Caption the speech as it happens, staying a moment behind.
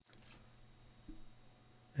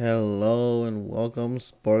Hello and welcome,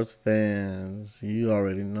 sports fans. You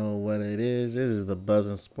already know what it is. This is the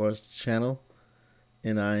Buzzin' Sports channel,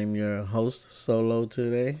 and I'm your host solo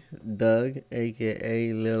today, Doug, aka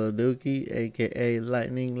Little Dookie, aka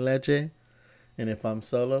Lightning Leche. And if I'm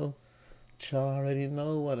solo, y'all already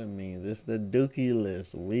know what it means. It's the Dookie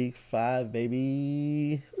list, week 5,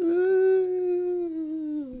 baby.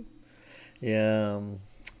 Ooh. Yeah,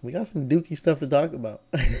 we got some Dookie stuff to talk about.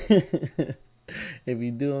 If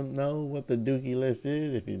you don't know what the Dookie list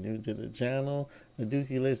is, if you're new to the channel, the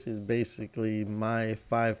Dookie list is basically my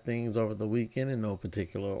 5 things over the weekend in no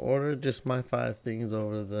particular order. Just my 5 things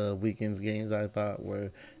over the weekend's games I thought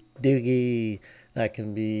were Dookie. That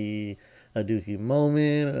can be a Dookie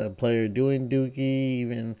moment, a player doing Dookie,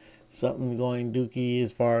 even something going Dookie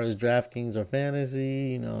as far as DraftKings or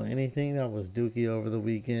fantasy. Anything that was Dookie over the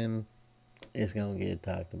weekend, it's going to get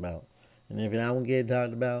talked about. And if it don't get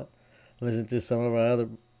talked about, listen to some of our other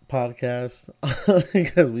podcasts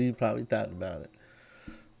because we probably talked about it.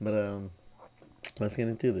 But let's get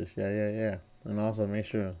into this. Yeah. And also make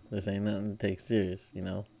sure this ain't nothing to take serious.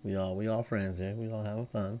 We all friends here. We all having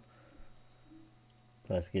fun.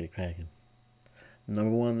 So let's get it cracking.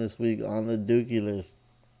 Number 1 this week on the Dookie list,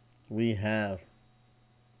 we have.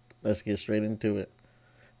 Let's get straight into it.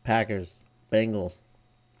 Packers, Bengals,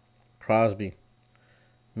 Crosby,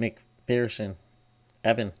 McPherson,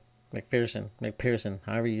 Evan, McPherson,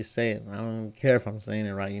 however you say it. I don't care if I'm saying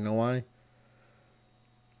it right. You know why?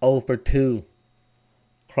 0 for 2.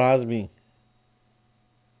 Crosby.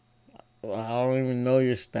 I don't even know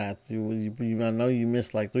your stats. I know you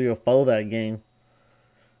missed like 3 or 4 that game.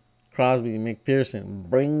 Crosby, McPherson,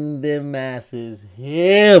 bring them masses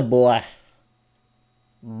here, boy.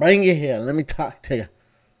 Bring it here. Let me talk to you.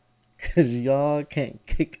 Because y'all can't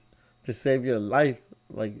kick to save your life.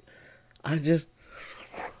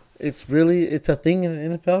 It's a thing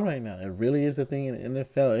in the NFL right now. It really is a thing in the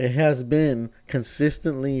NFL. It has been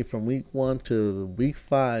consistently from week 1 to week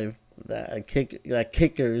 5 that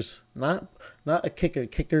kickers, not a kicker,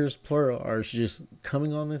 kickers plural, are just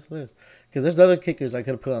coming on this list. Because there's other kickers I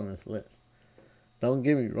could have put on this list. Don't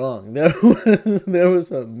get me wrong. There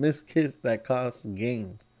was a missed kiss that cost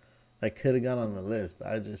games that could have got on the list.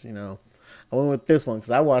 I went with this one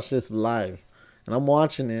because I watched this live, and I'm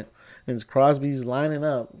watching it. And Crosby's lining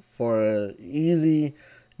up for an easy,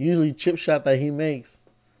 usually chip shot that he makes.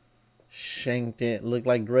 Shanked it. Looked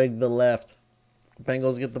like Greg the left.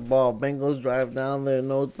 Bengals get the ball. Bengals drive down there.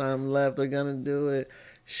 No time left. They're going to do it.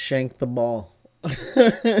 Shank the ball.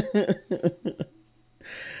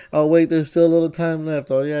 Oh, wait, there's still a little time left.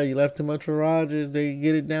 Oh, yeah, you left too much for Rodgers. They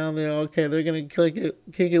get it down there. Okay, they're going to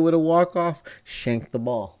kick it with a walk-off. Shank the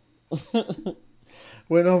ball.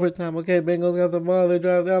 We're in overtime. Okay, Bengals got the ball. They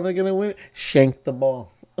drive down. They're going to win. Shank the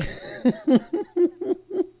ball.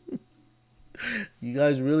 You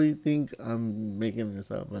guys really think I'm making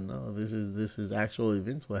this up? But no, this is actual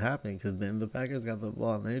events what happened. Because then the Packers got the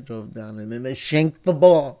ball and they drove down and then they shanked the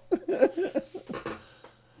ball.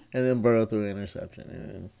 And then Burrow threw an interception. And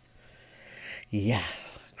then, yeah,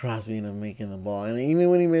 Crosby ended up making the ball. And even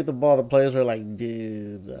when he made the ball, the players were like,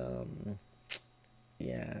 dude,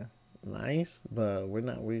 yeah, nice, but we're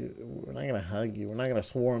not gonna hug you. We're not gonna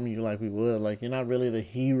swarm you like we would. Like, you're not really the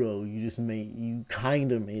hero. You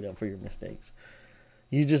kind of made up for your mistakes.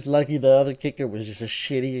 You just lucky the other kicker was just as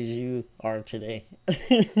shitty as you are today.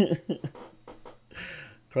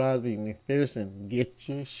 Crosby, McPherson, get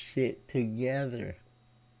your shit together.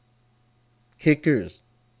 Kickers,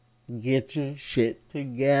 get your shit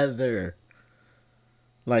together.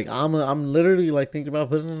 Like, I'm literally like thinking about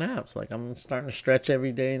putting in apps. Like, I'm starting to stretch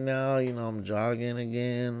every day now. I'm jogging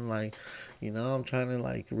again. Like, I'm trying to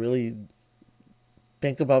like really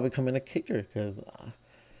think about becoming a kicker because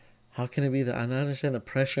how can it be that I understand the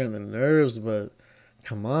pressure and the nerves, but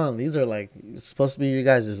come on, these are like supposed to be you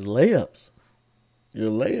guys' layups.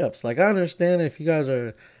 Your layups. Like, I understand if you guys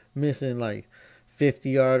are missing like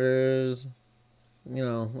 50 yarders.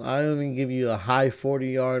 I only give you a high 40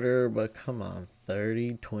 yarder, but come on,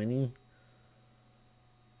 30, 20.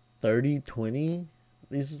 30, 20.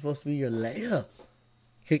 These are supposed to be your layups.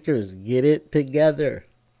 Kickers, get it together.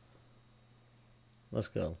 Let's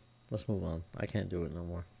go. Let's move on. I can't do it no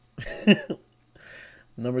more.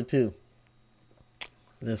 Number 2.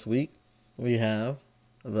 This week, we have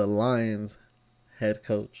the Lions head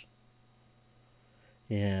coach.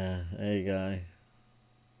 Yeah, hey, guy.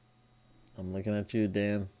 I'm looking at you,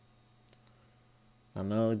 Dan. I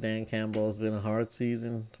know Dan Campbell's been a hard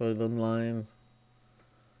season for them Lions.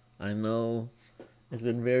 I know it's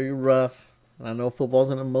been very rough. And I know football's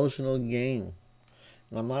an emotional game.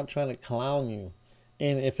 And I'm not trying to clown you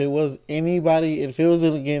And if it was anybody, if it was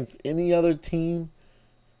against any other team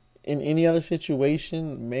in any other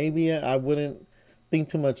situation, maybe I wouldn't think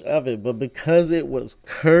too much of it. But because it was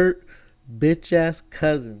Kirk bitch ass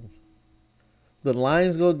Cousins, the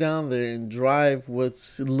Lions go down there and drive what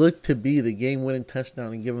looked to be the game winning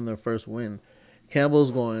touchdown and give them their first win. Campbell's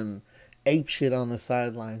going ape shit on the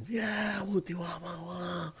sidelines. Yeah, Wooty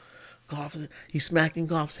Wah. Goff, he's smacking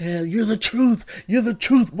Goff's head. You're the truth. You're the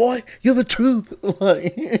truth, boy. You're the truth.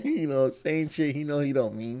 Like, saying shit he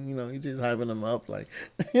don't mean. He's just hyping him up. Like,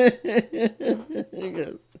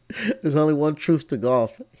 there's only one truth to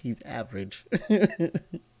Goff. He's average.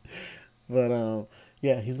 But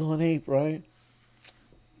yeah, he's going ape, right?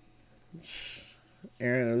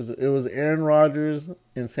 It was Aaron Rodgers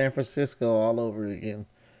in San Francisco all over again.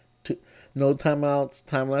 No timeouts,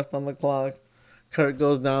 time left on the clock. Kirk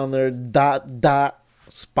goes down there,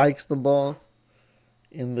 spikes the ball.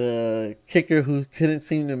 And the kicker, who couldn't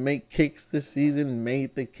seem to make kicks this season,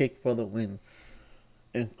 made the kick for the win.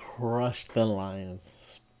 And crushed the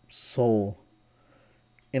Lions' soul.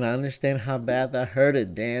 And I understand how bad that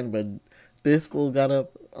hurted, Dan, but this fool got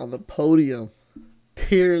up on the podium,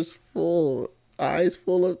 tears full, eyes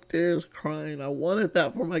full of tears, crying. I wanted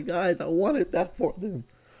that for my guys. I wanted that for them.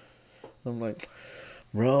 I'm like,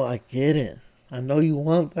 bro, I get it. I know you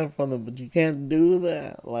want that from them, but you can't do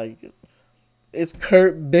that. Like, it's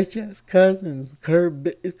Kirk bitch-ass Cousins.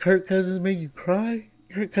 Kirk Cousins made you cry?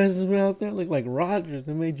 Kirk Cousins went out there looked like Rodgers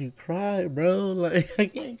and made you cry, bro. Like, I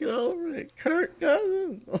can't get over it. Kirk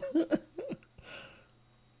Cousins.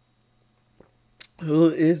 Who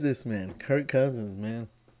is this man? Kirk Cousins, man.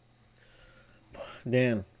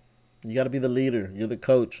 Dan, you got to be the leader. You're the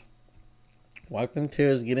coach. Wipe them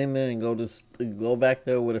tears, get in there, and go back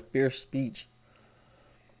there with a fierce speech.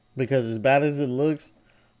 Because as bad as it looks,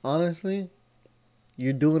 honestly,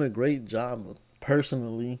 you're doing a great job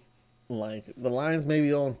personally. Like, the Lions may be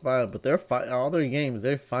 0-5, but they're fighting all their games.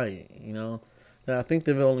 They're fighting, And I think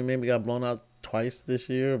they've only maybe got blown out twice this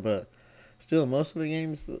year, but still, most of the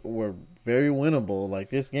games were very winnable. Like,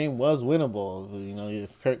 this game was winnable.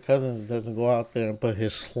 If Kirk Cousins doesn't go out there and put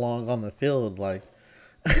his slong on the field, like,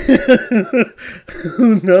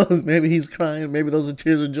 who knows? Maybe he's crying. Maybe those are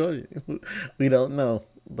tears of joy. We don't know.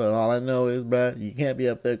 But all I know is, bro, you can't be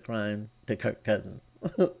up there crying to Kirk Cousins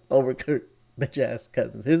over Kirk bitch-ass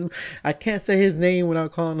Cousins. I can't say his name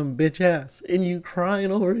without calling him bitch-ass. And you crying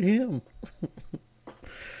over him.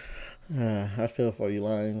 I feel for you,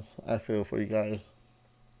 Lions. I feel for you guys.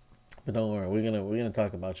 But don't worry, we're gonna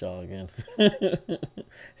talk about y'all again.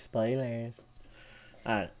 Spoilers.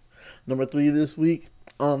 Alright. Number 3 this week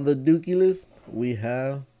on the Dookie list, we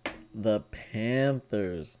have the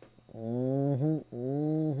Panthers. I'm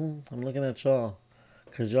looking at y'all.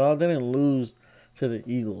 Because y'all didn't lose to the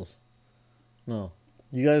Eagles. No.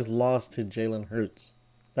 You guys lost to Jalen Hurts.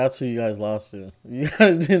 That's who you guys lost to. You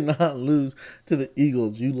guys did not lose to the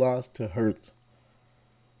Eagles. You lost to Hurts.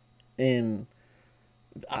 And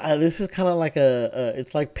this is kind of like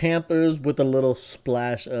it's like Panthers with a little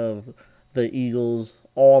splash of the Eagles.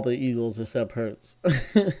 All the Eagles except Hurts.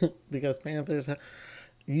 Because Panthers,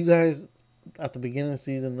 you guys at the beginning of the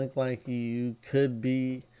season looked like you could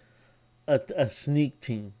be a sneak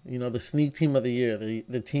team. The sneak team of the year.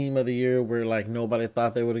 The team of the year where, like, nobody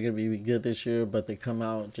thought they were going to be good this year, but they come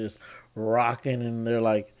out just rocking, and they're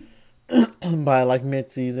like, by like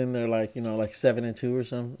mid-season, they're like, like 7-2 or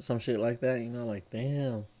some shit like that. Like,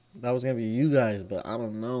 damn, that was going to be you guys, but I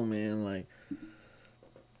don't know, man. Like,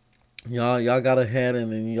 Y'all got ahead,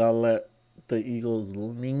 and then y'all let the Eagles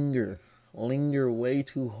linger way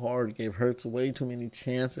too hard. Gave Hurts way too many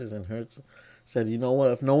chances, and Hurts said, you know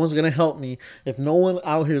what? If no one's gonna help me, if no one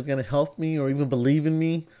out here is gonna help me or even believe in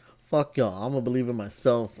me, fuck y'all. I'm gonna believe in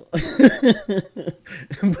myself. Put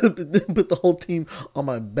the whole team on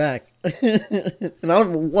my back, and I don't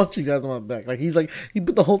even want you guys on my back. Like, he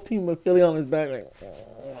put the whole team of Philly on his back. Like,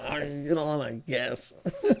 I guess.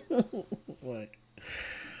 Like.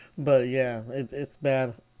 But yeah, it's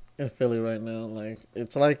bad in Philly right now. Like,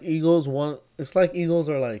 it's like Eagles are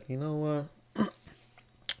like, you know what?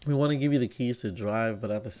 We want to give you the keys to drive,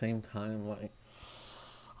 but at the same time, like,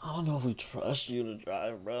 I don't know if we trust you to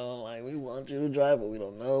drive, bro. Like, we want you to drive, but we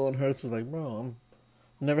don't know. And Hurts is like, bro, I'm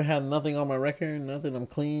never had nothing on my record, nothing. I'm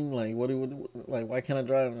clean. Like, why can't I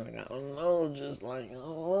drive? And they're like, I don't know. Just like, I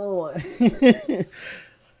don't know.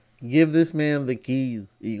 Give this man the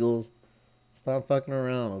keys, Eagles. Stop fucking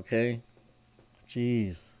around, okay?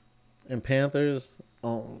 Jeez. And Panthers,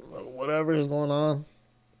 whatever is going on,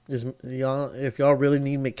 if y'all really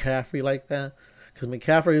need McCaffrey like that, because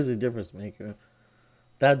McCaffrey is a difference maker.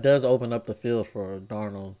 That does open up the field for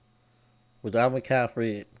Darnold. Without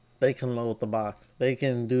McCaffrey, they can load the box. They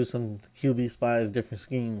can do some QB spies, different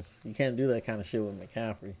schemes. You can't do that kind of shit with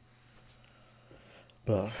McCaffrey.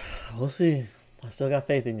 But we'll see. I still got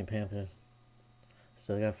faith in you, Panthers.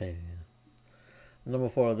 Still got faith in you. Number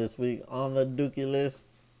 4 this week on the Dookie list.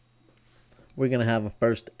 We're going to have a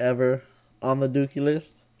first ever on the Dookie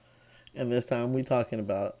list. And this time we're talking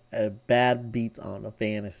about a bad beats on the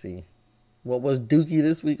fantasy. What was Dookie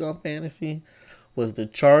this week on fantasy was the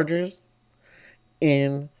Chargers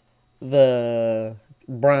and the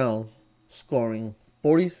Browns scoring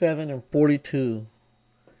 47 and 42,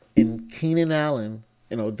 and Keenan Allen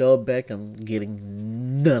and Odell Beckham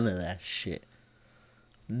getting none of that shit.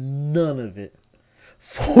 None of it.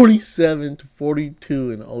 47 to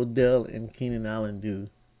 42, and Odell and Keenan Allen do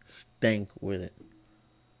stank with it.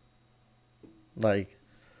 Like,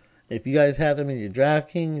 if you guys had them in your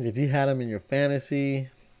DraftKings, if you had them in your fantasy,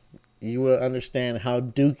 you will understand how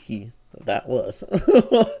dookie that was.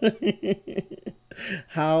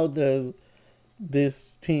 How does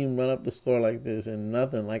this team run up the score like this and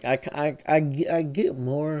nothing? Like, I get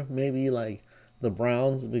more maybe like the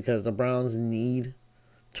Browns, because the Browns need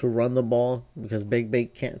to run the ball because Big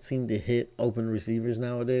Bake can't seem to hit open receivers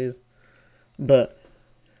nowadays. But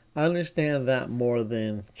I understand that more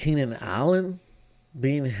than Keenan Allen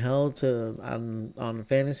being held to on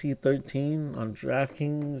Fantasy 13 on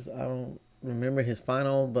DraftKings. I don't remember his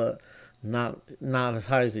final, but not as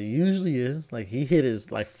high as it usually is. Like, he hit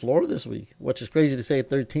his like floor this week, which is crazy to say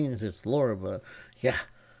 13 is his floor, but yeah.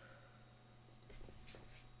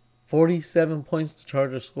 47 points the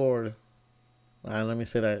Chargers scored. Let me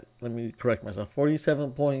say that. Let me correct myself.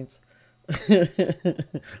 47 points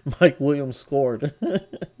Mike Williams scored.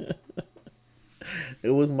 It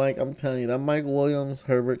was Mike. I'm telling you, that Mike Williams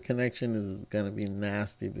Herbert connection is gonna be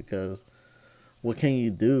nasty, because what can you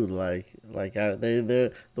do?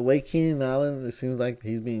 They're the way Keenan Allen, it seems like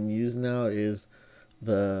he's being used now, is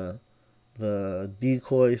the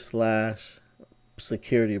decoy slash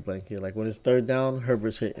security blanket. Like, when it's third down,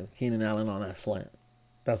 Herbert's hitting Keenan Allen on that slant.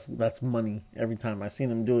 That's money every time. I've seen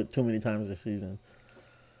him do it too many times this season.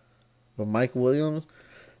 But Mike Williams,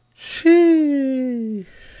 he's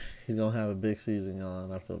gonna have a big season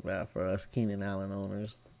on. I feel bad for us Keenan Allen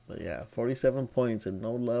owners. But yeah, 47 points and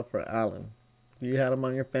no love for Allen. If you had him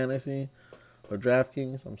on your fantasy or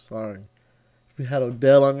DraftKings, I'm sorry. If you had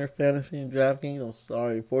Odell on your fantasy and DraftKings, I'm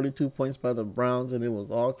sorry. 42 points by the Browns, and it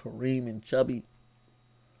was all Kareem and Chubby.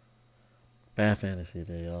 Bad fantasy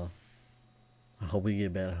day, y'all. I hope we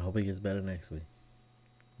get better. I hope it gets better next week.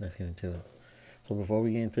 Let's get into it. So before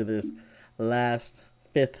we get into this last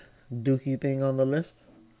 5th dookie thing on the list,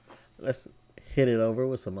 let's hit it over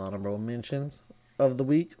with some honorable mentions of the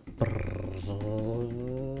week.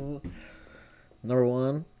 Number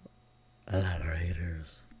 1,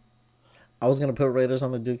 Raiders. I was going to put Raiders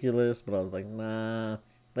on the dookie list, but I was like, nah,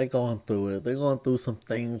 they're going through it. They're going through some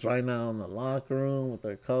things right now in the locker room with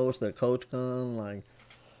their coach gone.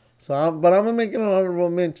 But I'm going to make it an honorable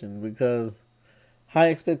mention, because high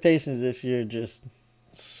expectations this year just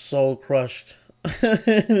so crushed.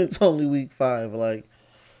 And it's only week 5. Like,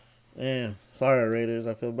 damn, sorry, Raiders.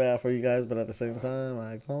 I feel bad for you guys, but at the same time,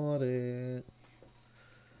 I got it.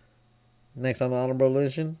 Next on the honorable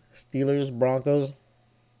mention, Steelers, Broncos.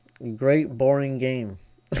 Great, boring game.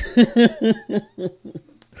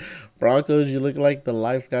 Broncos, you look like the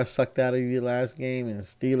life got sucked out of you last game, and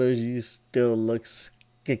Steelers, you still look sketchy.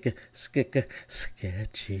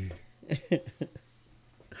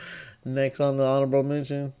 Next on the honorable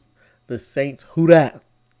mentions, the Saints. Who that?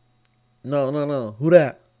 No. Who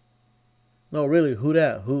that? No, really, who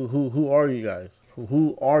that? Who are you guys?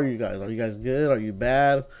 Who are you guys? Are you guys good? Are you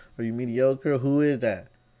bad? Are you mediocre? Who is that?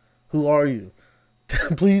 Who are you?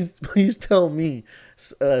 Please tell me.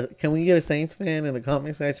 Can we get a Saints fan in the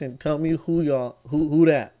comment section? Tell me who y'all. Who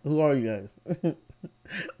that? Who are you guys?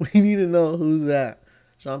 We need to know who's that.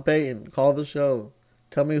 Sean Payton, call the show.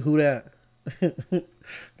 Tell me who that.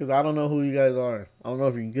 Because I don't know who you guys are. I don't know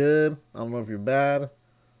if you're good. I don't know if you're bad.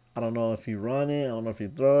 I don't know if you run it. I don't know if you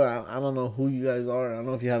throw it. I don't know who you guys are. I don't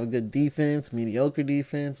know if you have a good defense, mediocre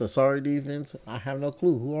defense, a sorry defense. I have no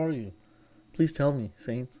clue. Who are you? Please tell me,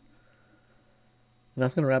 Saints. And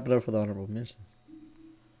that's going to wrap it up for the honorable mentions.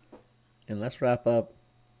 And let's wrap up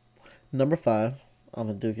number 5 on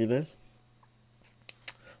the Dookie list.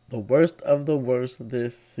 The worst of the worst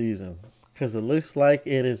this season. Because it looks like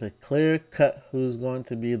it is a clear cut who's going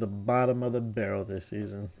to be the bottom of the barrel this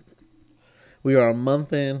season. We are a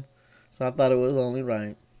month in, so I thought it was only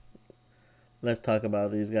right. Let's talk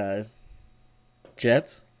about these guys.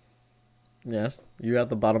 Jets. Yes, you're at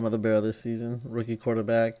the bottom of the barrel this season. Rookie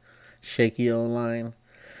quarterback. Shaky O-line.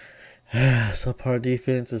 Subpar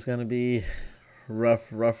defense is going to be rough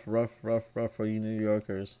for you New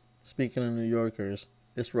Yorkers. Speaking of New Yorkers,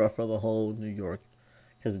 it's rough for the whole New York.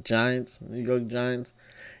 Because New York Giants,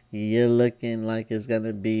 you're looking like it's going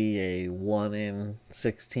to be a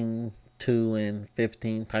 1-16,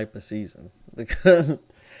 2-15 type of season. Because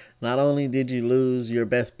not only did you lose your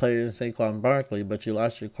best player in Saquon Barkley, but you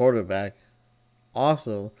lost your quarterback.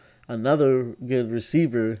 Also, another good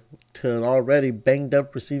receiver to an already banged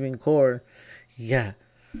up receiving core. Yeah,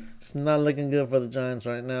 it's not looking good for the Giants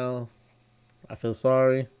right now. I feel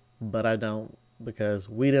sorry, but I don't, because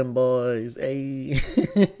we them boys. Hey.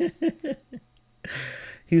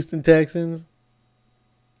 Houston Texans.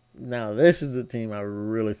 Now, this is the team I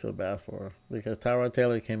really feel bad for, because Tyrod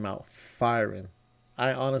Taylor came out firing.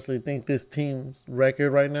 I honestly think this team's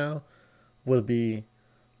record right now would be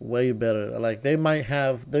way better. Like, they might be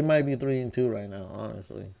 3-2 right now,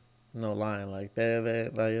 honestly. No lying. Like,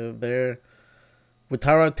 they're with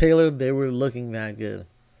Tyrod Taylor, they were looking that good.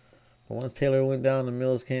 But once Taylor went down and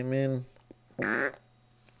Mills came in, it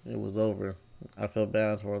was over. I feel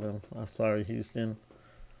bad for them. I'm sorry, Houston.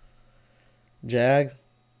 Jags,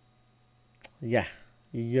 yeah,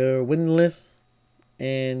 you're winless,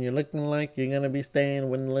 and you're looking like you're going to be staying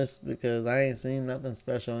winless, because I ain't seen nothing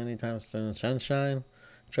special anytime soon. Sunshine,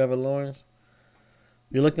 Trevor Lawrence,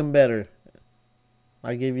 you're looking better.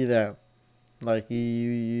 I give you that. Like,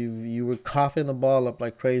 you were coughing the ball up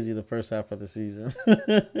like crazy the first half of the season.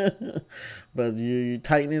 But you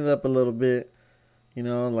tighten it up a little bit. You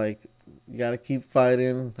know, like, you got to keep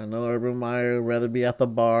fighting. I know Urban Meyer would rather be at the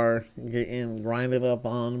bar, getting grinded up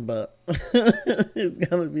on, but it's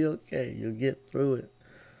going to be okay. You'll get through it.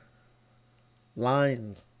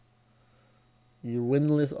 Lions, you're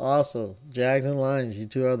winless also. Jags and Lions, you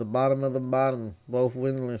two are the bottom of the bottom, both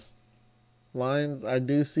winless. Lions, I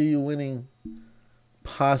do see you winning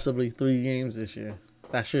possibly 3 games this year.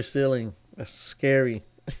 That's your ceiling. That's scary.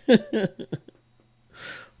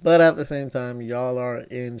 But at the same time, y'all are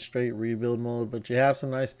in straight rebuild mode, but you have some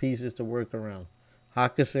nice pieces to work around.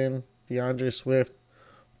 Hockenson, DeAndre Swift,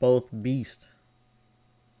 both beast.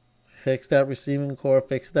 Fix that receiving core,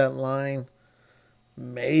 fix that line.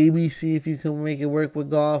 Maybe see if you can make it work with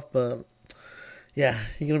Goff, but yeah,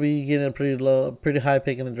 you're going to be getting a pretty high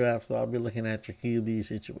pick in the draft, so I'll be looking at your QB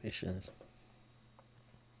situations.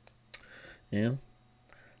 And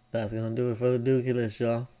that's going to do it for the Dookie list,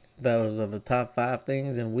 y'all. Those are the top 5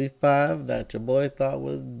 things in week 5 that your boy thought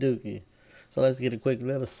was Dookie. So let's get a quick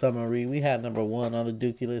little summary. We had number 1 on the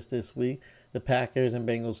Dookie list this week, the Packers and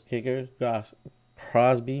Bengals kickers,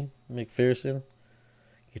 Crosby, McPherson.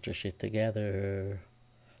 Get your shit together.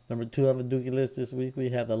 Number 2 on the Dookie list this week, we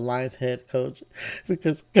have the Lions head coach,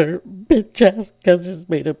 because Kurt bitch ass cousins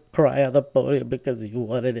made him cry on the podium because he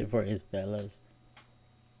wanted it for his fellas.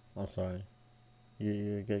 I'm sorry.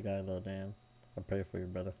 You're a good guy though, Dan. I pray for you,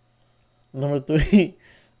 brother. Number 3,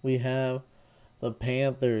 we have the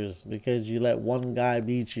Panthers, because you let one guy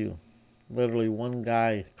beat you. Literally one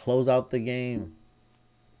guy. Close out the game.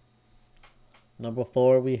 Number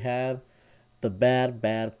 4, we have the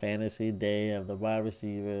bad fantasy day of the wide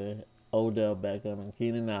receiver Odell Beckham and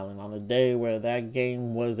Keenan Allen, on the day where that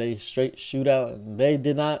game was a straight shootout and they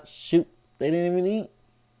did not shoot. They didn't even eat.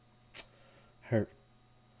 Hurt.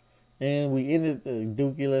 And we ended the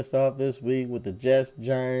Dookie list off this week with the Jets,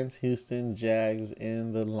 Giants, Houston, Jags,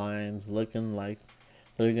 and the Lions looking like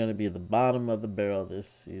they're going to be the bottom of the barrel this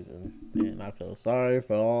season. And I feel sorry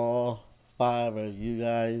for all 5 of you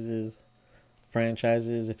guys'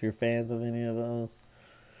 franchises if you're fans of any of those.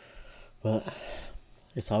 But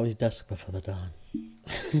it's always dusk before the dawn.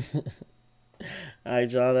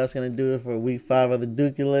 Alright, y'all, that's going to do it for week 5 of the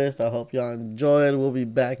Dookie list. I hope y'all enjoyed. We'll be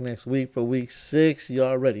back next week for week 6. You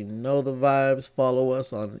already know the vibes. Follow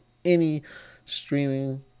us on any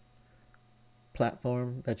streaming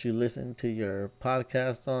platform that you listen to your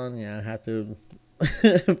podcast on. Yeah, I have to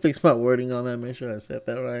fix my wording on that, make sure I said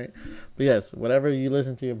that right. But yes, whatever you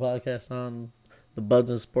listen to your podcast on, the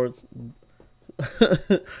Buds and Sports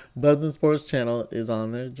Buds and Sports channel is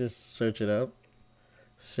on there. Just search it up.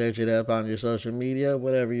 Search it up on your social media,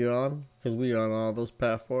 whatever you're on, because we are on all those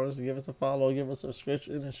platforms. Give us a follow, give us a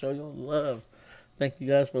subscription, and show your love. Thank you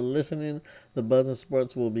guys for listening. The Buds and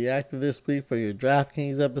Sports will be active this week for your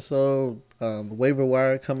DraftKings episode. The waiver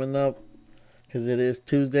wire coming up, because it is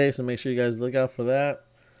Tuesday, so make sure you guys look out for that.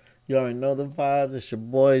 You already know the vibes. It's your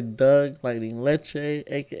boy Doug, Lightning Leche,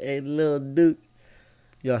 a.k.a. Lil Duke.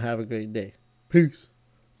 Y'all have a great day. Peace.